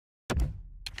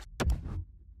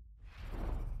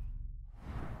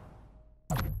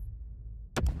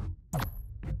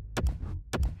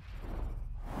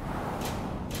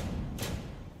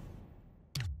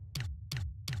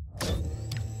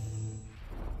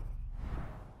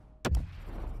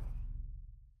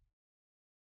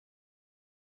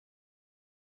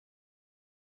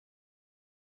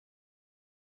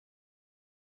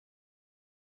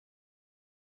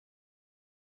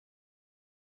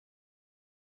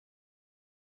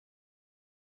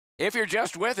If you're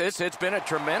just with us, it's been a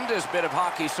tremendous bit of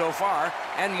hockey so far,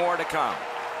 and more to come.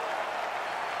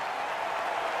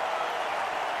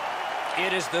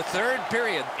 It is the third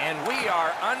period, and we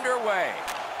are underway.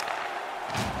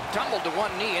 Tumbled to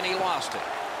one knee, and he lost it.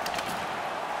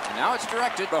 And now it's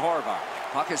directed to Horvath.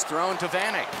 Puck is thrown to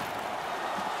Vanek.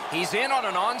 He's in on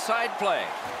an onside play.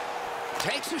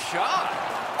 Takes a shot.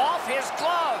 Off his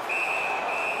glove.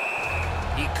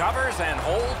 He covers and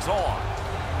holds on.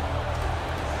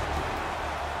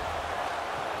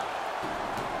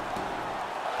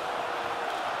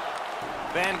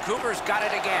 Vancouver's got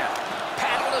it again.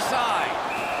 Paddled aside.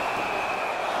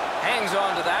 Hangs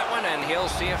on to that one, and he'll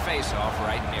see a face-off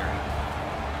right near him.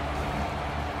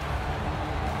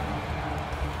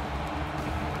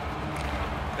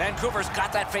 Vancouver's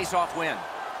got that face-off win.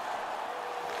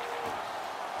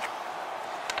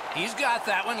 He's got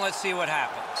that one. Let's see what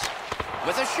happens.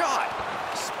 With a shot.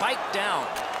 Spiked down.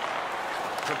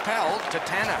 Propelled to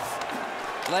Tanev.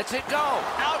 Lets it go.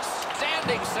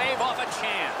 Outstanding save off a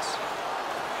chance.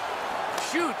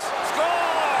 Shoots. Score!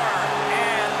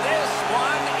 And this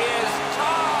one is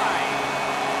tied.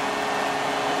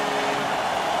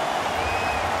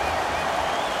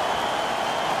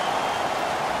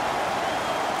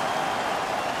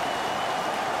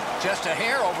 Just a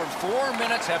hair over 4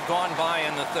 minutes have gone by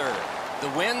in the third. The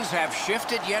winds have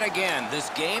shifted yet again. This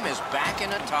game is back in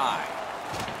a tie.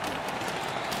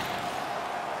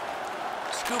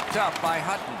 Scooped up by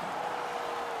Hutton.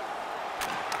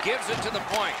 Gives it to the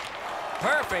point.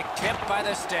 Perfect tip by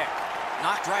the stick.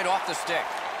 Knocked right off the stick.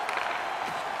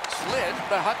 Slid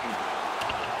to Hutton.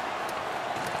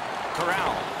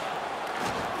 Corral.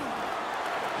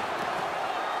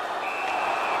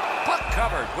 Puck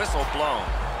covered. Whistle blown.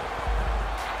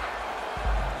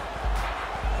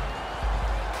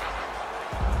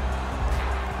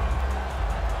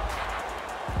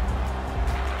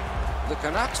 The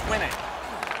Canucks win it.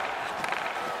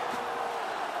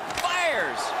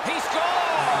 Fires. He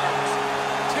scores.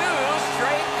 2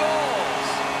 straight goals.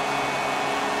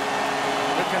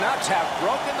 The Canucks have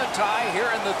broken the tie here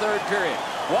in the third period.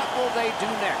 What will they do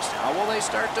next? How will they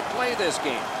start to play this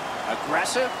game?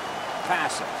 Aggressive,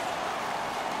 passive.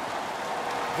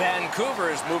 Vancouver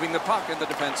is moving the puck in the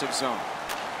defensive zone.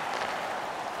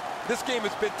 This game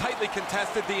has been tightly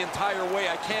contested the entire way.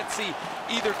 I can't see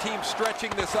either team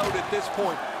stretching this out at this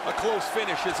point. A close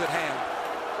finish is at hand.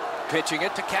 Pitching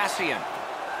it to Cassian.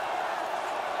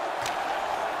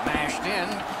 Mashed in.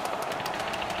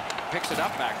 Picks it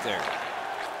up back there.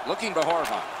 Looking to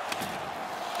Horvath.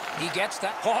 He gets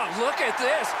that. Oh, look at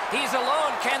this. He's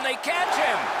alone. Can they catch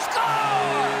him?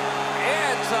 Score!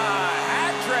 It's a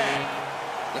hat trick.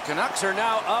 The Canucks are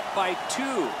now up by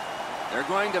 2. They're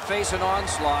going to face an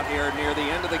onslaught here near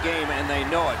the end of the game, and they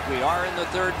know it. We are in the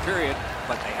third period,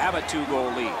 but they have a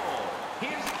 2-goal lead.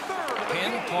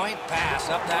 Pinpoint pass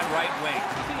up that right wing.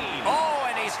 Oh,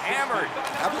 and he's hammered.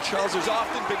 Charles has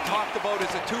often been talked about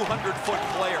as a 200-foot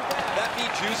player. That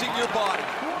means using your body,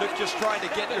 not just trying to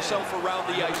get yourself around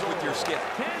the ice with your stick.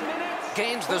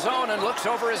 Gains the zone and looks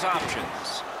over his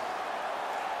options.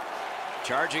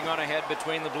 Charging on ahead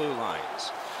between the blue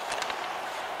lines.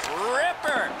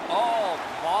 Ripper! Oh,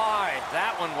 my.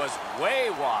 That one was way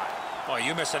wide. Oh,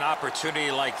 you miss an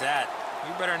opportunity like that.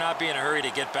 You better not be in a hurry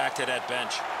to get back to that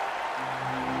bench.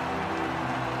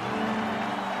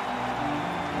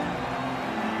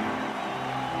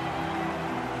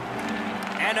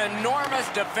 An enormous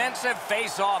defensive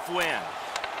face-off win.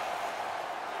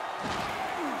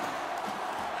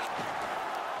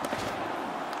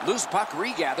 Loose puck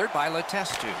regathered by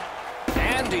Letestu.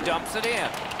 And he dumps it in.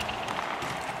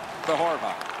 The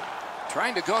Horvath.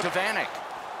 Trying to go to Vanek.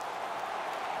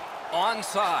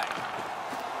 Onside.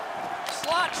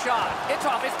 Slot shot. It's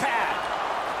off his pad.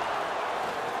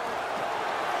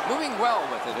 Moving well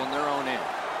with it in their own end.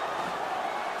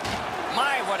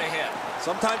 My, what a hit.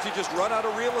 Sometimes you just run out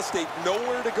of real estate,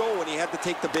 nowhere to go when he had to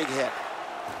take the big hit.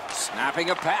 Snapping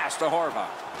a pass to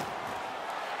Horvath.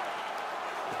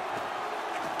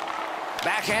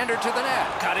 Backhander to the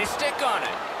net. Got his stick on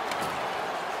it.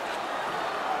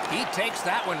 He takes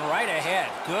that one right ahead.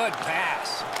 Good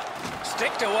pass.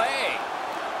 Sticked away.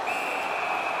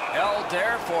 Held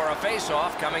there for a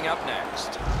face-off coming up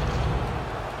next.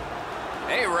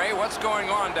 Hey, Ray, what's going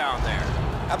on down there?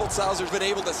 Salzer's been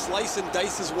able to slice and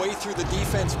dice his way through the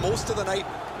defense most of the night.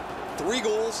 3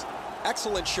 goals,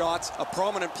 excellent shots, a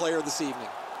prominent player this evening.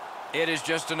 It is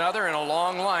just another in a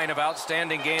long line of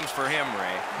outstanding games for him,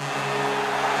 Ray.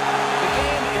 The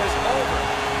game is over.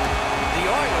 The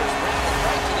Oilers rattled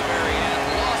right to the very end,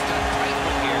 lost a tight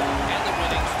one here, and the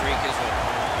winning streak is over.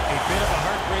 A bit of a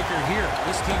heartbreaker here.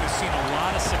 This team has seen a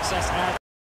lot of success at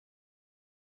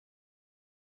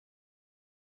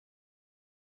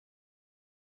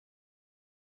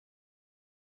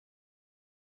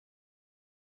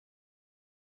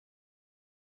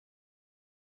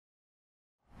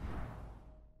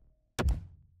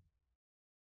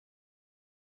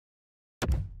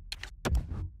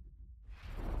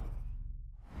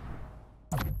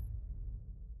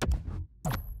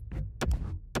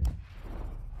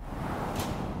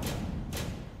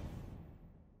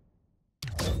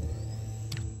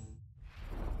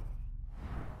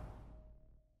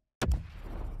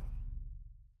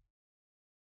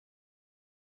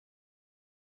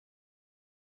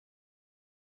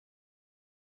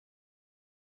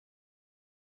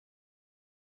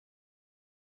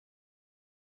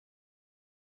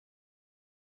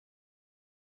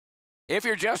If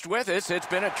you're just with us, it's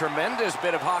been a tremendous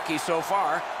bit of hockey so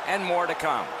far, and more to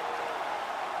come.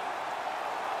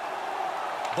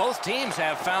 Both teams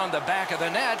have found the back of the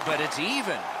net, but it's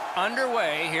even.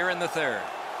 Underway here in the third.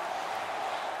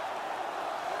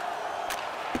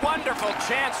 Wonderful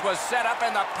chance was set up,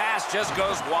 and the pass just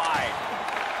goes wide.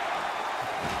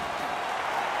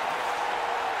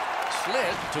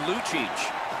 Slid to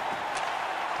Lucic.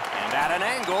 And at an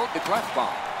angle to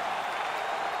Clefbaum.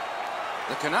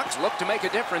 The Canucks look to make a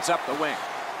difference up the wing.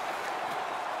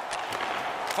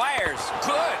 Fires.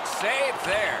 Good save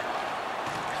there.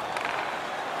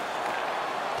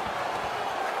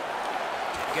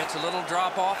 Gets a little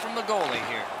drop off from the goalie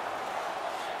here.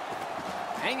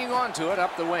 Hanging on to it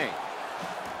up the wing.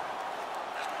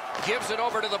 Gives it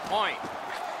over to the point.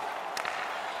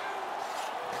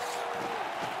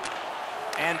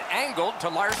 And angled to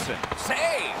Larson.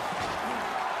 Save!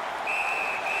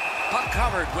 Puck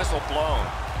covered, whistle blown.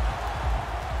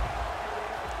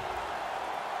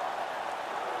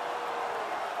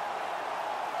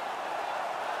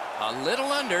 A little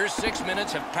under 6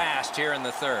 minutes have passed here in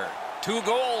the third. 2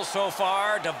 goals so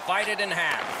far, divided in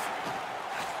half.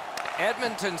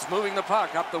 Edmonton's moving the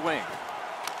puck up the wing.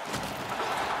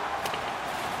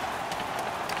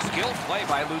 Skilled play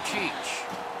by Lucic.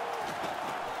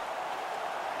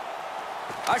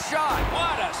 A shot.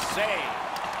 What a save.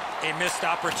 A missed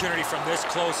opportunity from this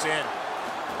close in.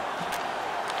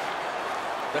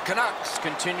 The Canucks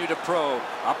continue to probe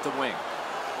up the wing.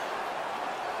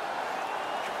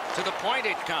 To the point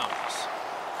it comes.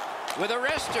 With a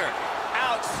wrister.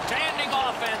 Outstanding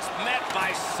offense met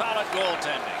by solid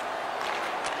goaltending.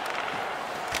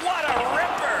 What a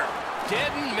ripper.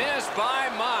 Didn't miss by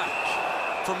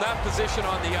much. From that position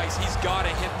on the ice, he's got to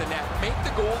hit the net. Make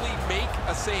the goalie make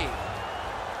a save.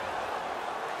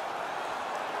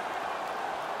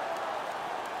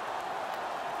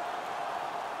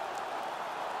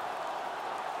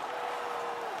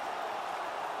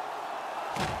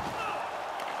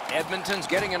 Edmonton's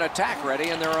getting an attack ready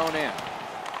in their own end.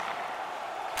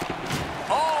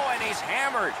 Oh, and he's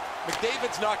hammered.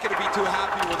 McDavid's not going to be too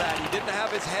happy with that. He didn't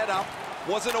have his head up,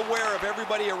 wasn't aware of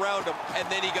everybody around him, and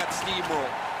then he got steamrolled.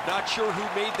 Not sure who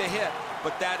made the hit,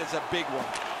 but that is a big one.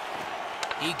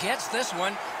 He gets this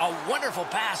one. A wonderful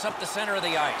pass up the center of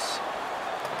the ice.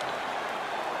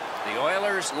 The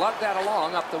Oilers lug that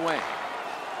along up the wing.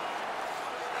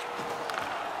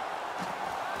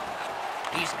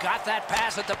 He's got that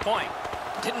pass at the point.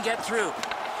 Didn't get through.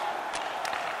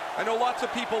 I know lots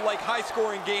of people like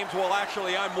high-scoring games. Well,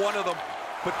 actually, I'm one of them.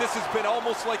 But this has been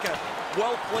almost like a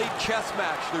well-played chess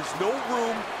match. There's no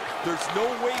room. There's no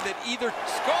way that either...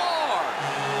 Score!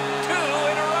 2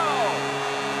 in a row.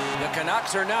 The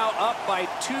Canucks are now up by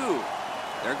 2.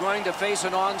 They're going to face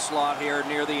an onslaught here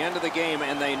near the end of the game,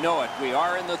 and they know it. We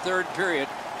are in the third period,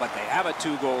 but they have a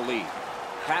 2-goal lead.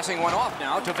 Passing one off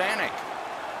now to Vanek.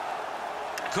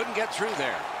 Couldn't get through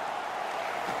there.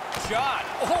 Shot.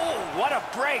 Oh, what a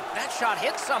break. That shot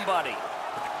hit somebody.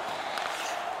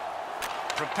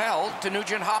 Propelled to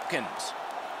Nugent-Hopkins.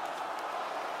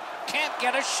 Can't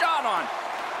get a shot on.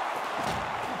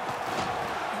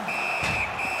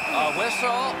 A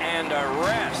whistle and a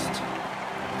rest.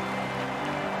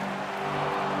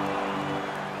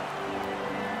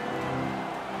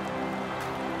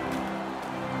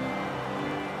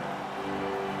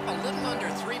 A little under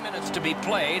 3 minutes to be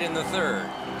played in the third.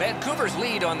 Vancouver's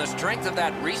lead on the strength of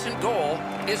that recent goal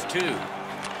is 2.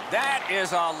 That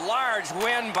is a large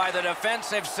win by the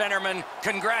defensive centerman.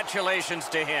 Congratulations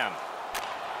to him.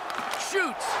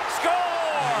 Shoots.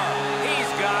 Score!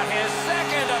 He's got his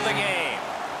second of the game.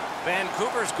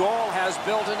 Vancouver's goal has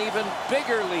built an even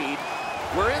bigger lead.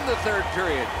 We're in the third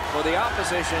period. For the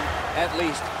opposition, at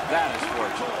least that is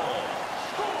fortunate.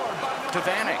 To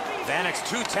Vanek. Vanek's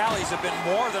 2 tallies have been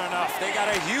more than enough. They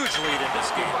got a huge lead in this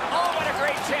game. Oh, what a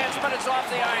great chance, but it's off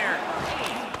the iron.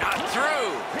 Not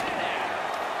through.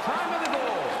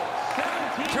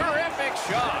 Terrific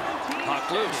shot. Puck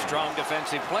loose. Strong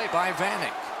defensive play by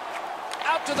Vanek.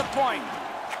 Out to the point.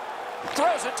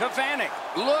 Throws it to Vanek.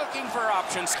 Looking for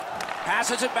options.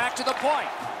 Passes it back to the point.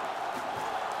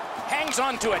 Hangs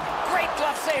on to it. Great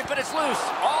glove save, but it's loose.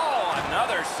 Oh,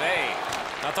 another save.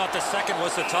 I thought the second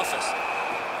was the toughest.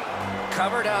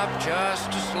 Covered up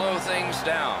just to slow things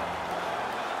down.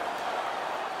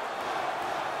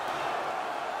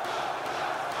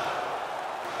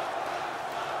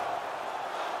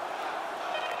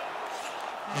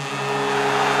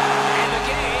 And the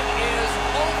game is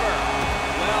over.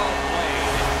 Well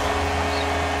played.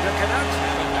 The Canucks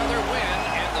have another win,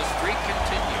 and the streak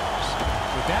continues.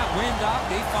 With that win, Doc,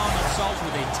 they found themselves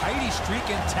with a tidy streak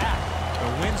intact. The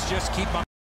wins just keep on.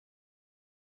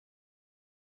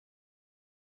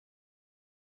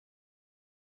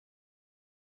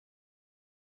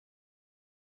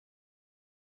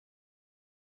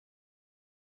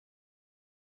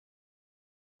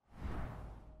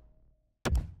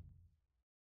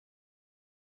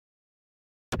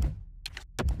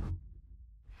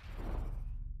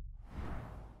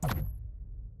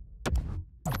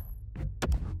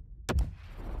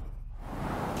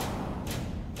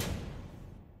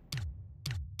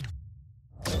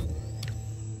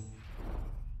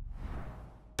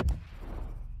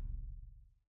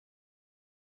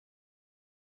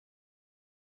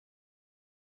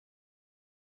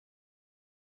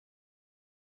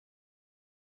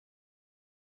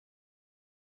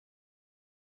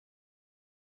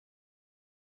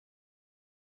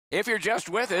 If you're just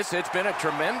with us, it's been a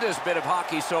tremendous bit of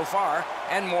hockey so far,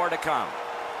 and more to come.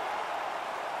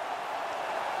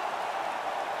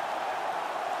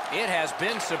 It has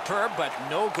been superb, but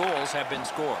no goals have been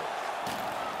scored.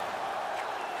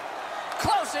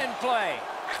 Close in play.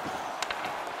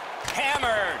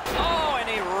 Hammered. Oh, and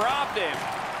he robbed him.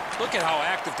 Look at how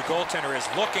active the goaltender is,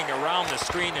 looking around the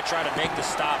screen to try to make the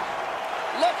stop.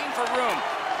 Looking for room.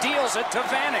 Deals it to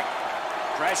Vanek.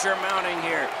 Pressure mounting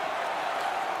here.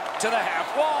 To the half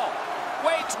wall.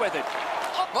 Waits with it.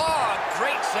 Oh,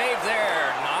 great save there.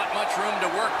 Not much room to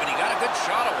work, but he got a good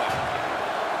shot away.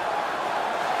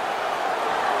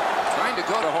 Trying to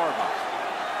go to Horvath.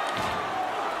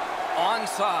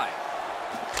 Onside.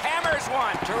 Hammers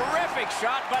one. Terrific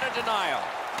shot, but a denial.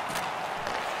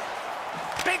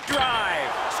 Big drive.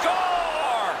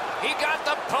 Score! He got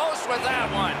the post with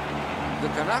that one. The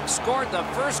Canucks scored the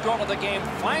first goal of the game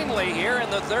finally here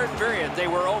in the third period. They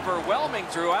were overwhelming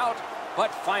throughout,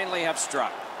 but finally have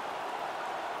struck.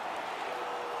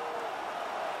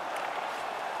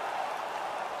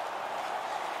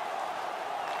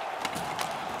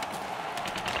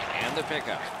 And the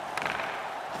pickup.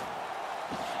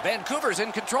 Vancouver's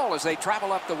in control as they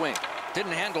travel up the wing.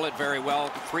 Didn't handle it very well.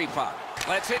 Free puck.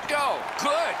 Lets it go.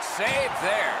 Good save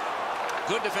there.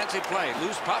 Good defensive play.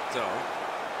 Loose puck, though.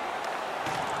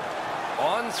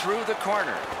 On through the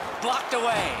corner. Blocked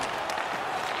away.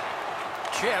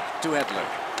 Chip to Edler.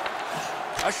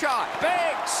 A shot.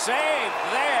 Big save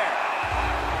there.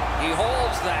 He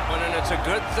holds that one, and it's a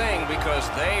good thing because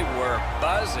they were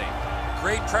buzzing.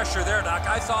 Great pressure there, Doc.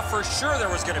 I thought for sure there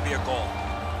was going to be a goal.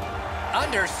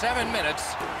 Under 7 minutes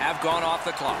have gone off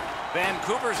the clock.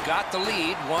 Vancouver's got the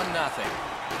lead, 1-0.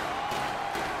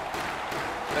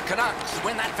 The Canucks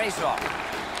win that faceoff.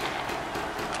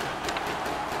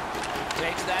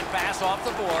 Takes that pass off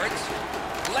the boards.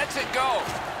 Lets it go.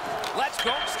 Let's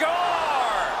go.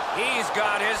 Score! He's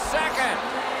got his second.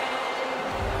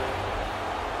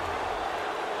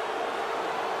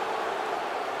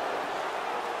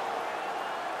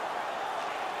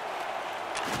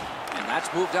 And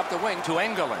that's moved up the wing to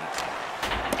Engelland.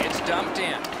 It's dumped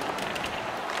in.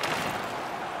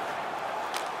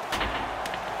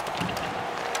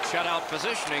 Shutout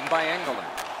positioning by Engelland.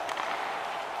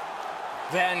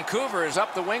 Vancouver is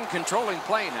up the wing, controlling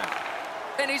play now.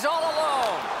 And he's all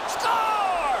alone.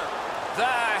 Score! The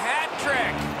hat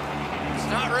trick.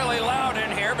 It's not really loud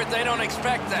in here, but they don't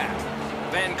expect that.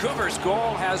 Vancouver's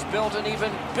goal has built an even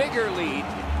bigger lead.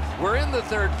 We're in the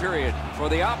third period. For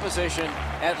the opposition,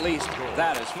 at least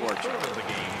that is fortunate.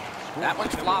 That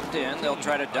one's flopped in. They'll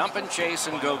try to dump and chase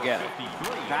and go get it.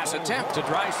 Pass attempt to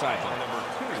Draisaitl.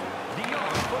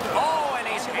 Oh, and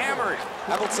he's hammered.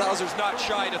 Abelsauzer's not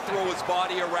shy to throw his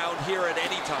body around here at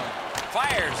any time.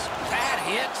 Fires. That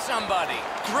hit somebody.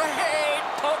 Great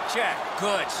poke check.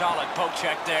 Good, solid poke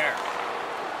check there.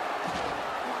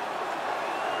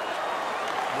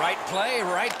 Right play,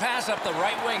 right pass up the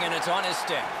right wing, and it's on his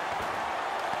stick.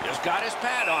 Just got his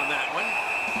pad on that one.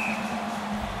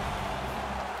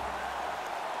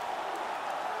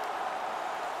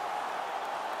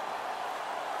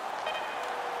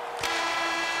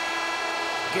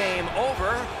 Game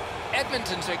over.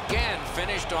 Edmonton's again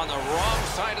finished on the wrong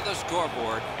side of the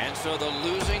scoreboard, and so the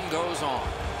losing goes on.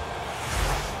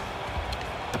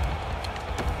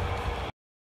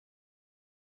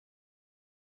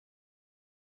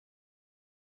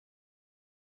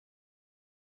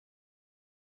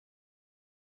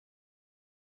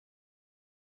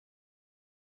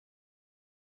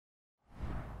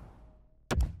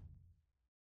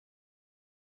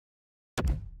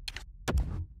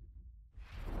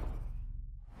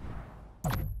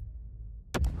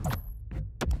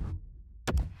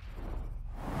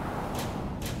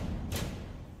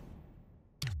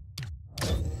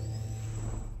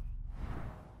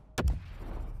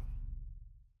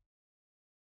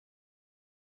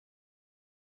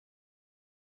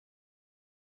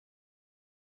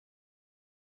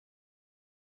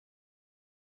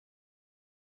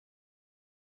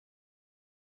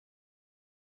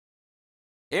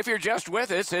 If you're just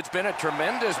with us, it's been a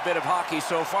tremendous bit of hockey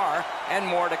so far, and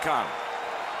more to come.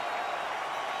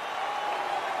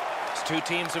 These two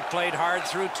teams have played hard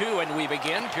through two, and we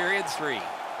begin period 3.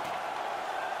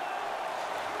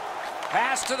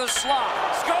 Pass to the slot.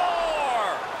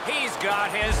 Score! He's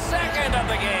got his second of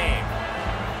the game.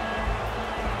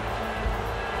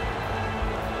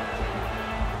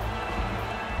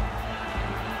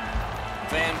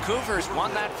 Vancouver's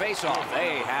won that faceoff.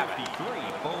 They have it.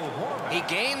 He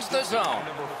gains the zone.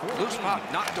 Loose puck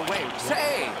knocked away.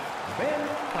 Save!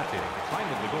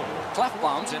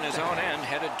 Clefbaum's in his own end,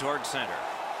 headed toward center.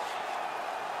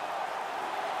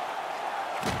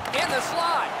 In the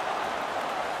slot.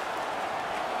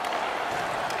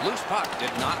 Loose puck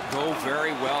did not go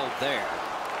very well there.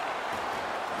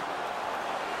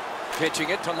 Pitching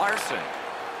it to Larson.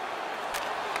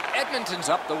 Edmonton's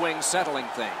up the wing, settling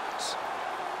things.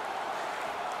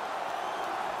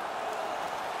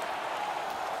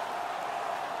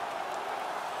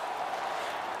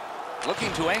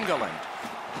 Looking to Engeland.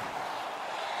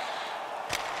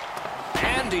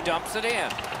 And he dumps it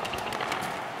in.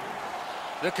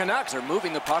 The Canucks are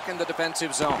moving the puck in the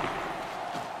defensive zone.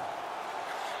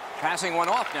 Passing one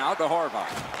off now to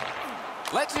Horvath.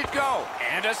 Lets it go.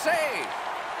 And a save.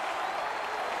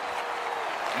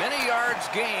 Many yards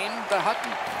gained to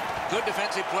Hutton. Good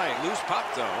defensive play. Loose puck,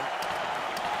 though.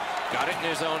 Got it in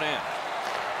his own end.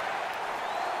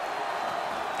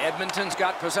 Edmonton's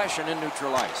got possession in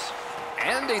neutral ice.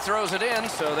 And he throws it in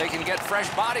so they can get fresh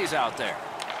bodies out there.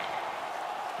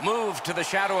 Moved to the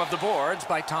shadow of the boards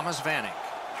by Thomas Vanek.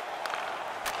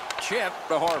 Chip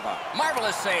to Horvath.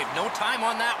 Marvelous save. No time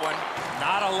on that one.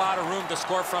 Not a lot of room to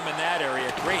score from in that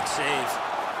area. Great save.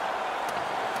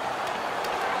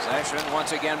 Possession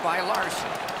once again by Larson.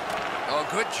 Oh,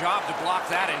 good job to block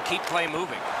that and keep play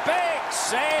moving. Big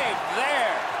save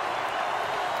there.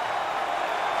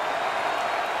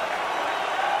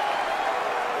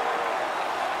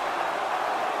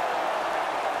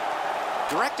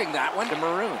 Directing that one to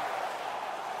Maroon.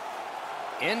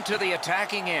 Into the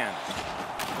attacking end.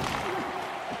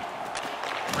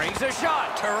 Brings a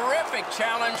shot. Terrific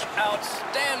challenge.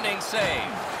 Outstanding save.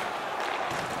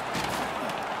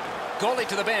 Goalie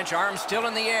to the bench. Arm still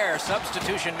in the air.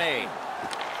 Substitution made.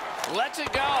 Lets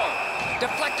it go.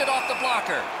 Deflected off the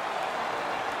blocker.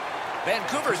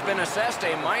 Vancouver's been assessed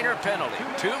a minor penalty.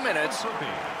 2 minutes,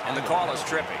 and the call is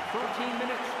tripping. 13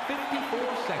 minutes, 54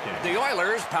 seconds. The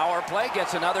Oilers' power play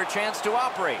gets another chance to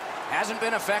operate. Hasn't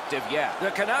been effective yet. The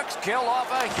Canucks kill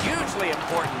off a hugely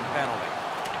important penalty.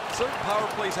 Certain power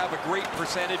plays have a great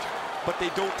percentage, but they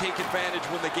don't take advantage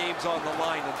when the game's on the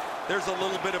line. And there's a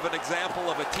little bit of an example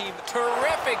of a team.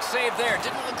 Terrific save there.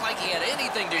 Didn't look like he had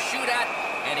anything to shoot at,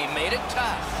 and he made it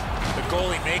tough. The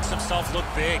goalie makes himself look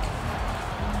big.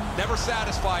 Never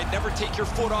satisfied. Never take your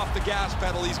foot off the gas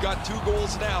pedal. He's got 2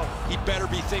 goals now. He better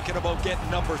be thinking about getting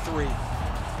number 3.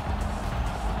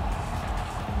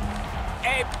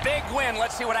 A big win.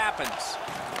 Let's see what happens.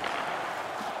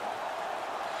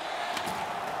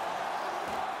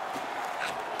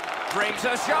 Brings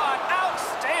a shot.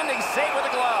 Outstanding save with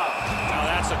a glove. Now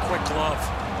that's a quick glove.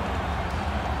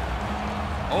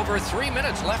 Over 3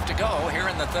 minutes left to go here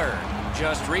in the third.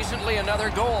 Just recently another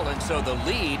goal, and so the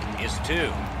lead is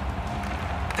 2.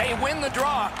 They win the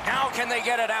draw. Now can they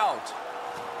get it out?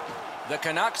 The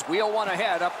Canucks wheel one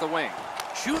ahead up the wing.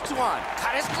 Shoots one.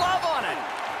 Got his glove on it.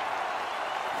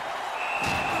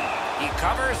 He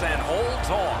covers and holds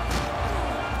on.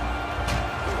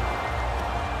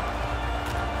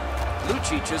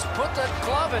 Lucic has put the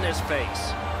glove in his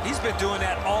face. He's been doing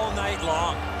that all night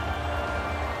long.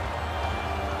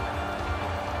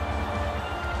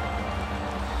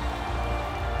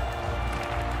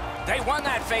 They won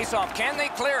that faceoff. Can they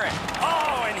clear it?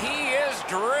 Oh, and he is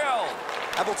drilled.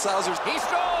 He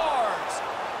scores!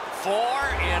 4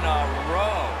 in a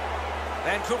row.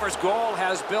 Vancouver's goal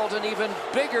has built an even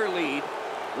bigger lead.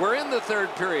 We're in the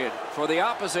third period. For the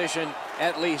opposition,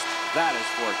 at least that is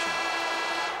fortunate.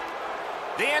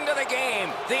 The end of the game,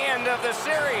 the end of the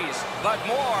series, but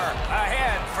more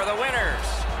ahead for the winners.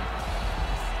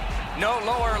 No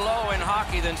lower low in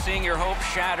hockey than seeing your hopes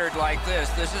shattered like this.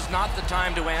 This is not the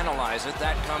time to analyze it.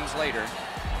 That comes later.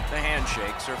 The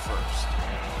handshakes are first.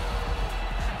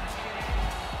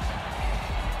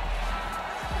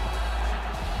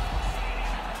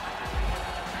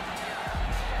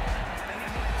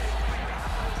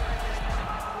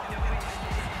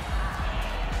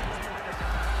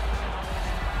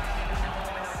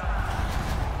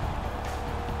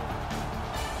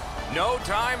 No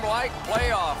time like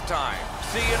playoff time.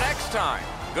 See you next time.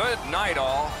 Good night,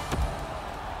 all.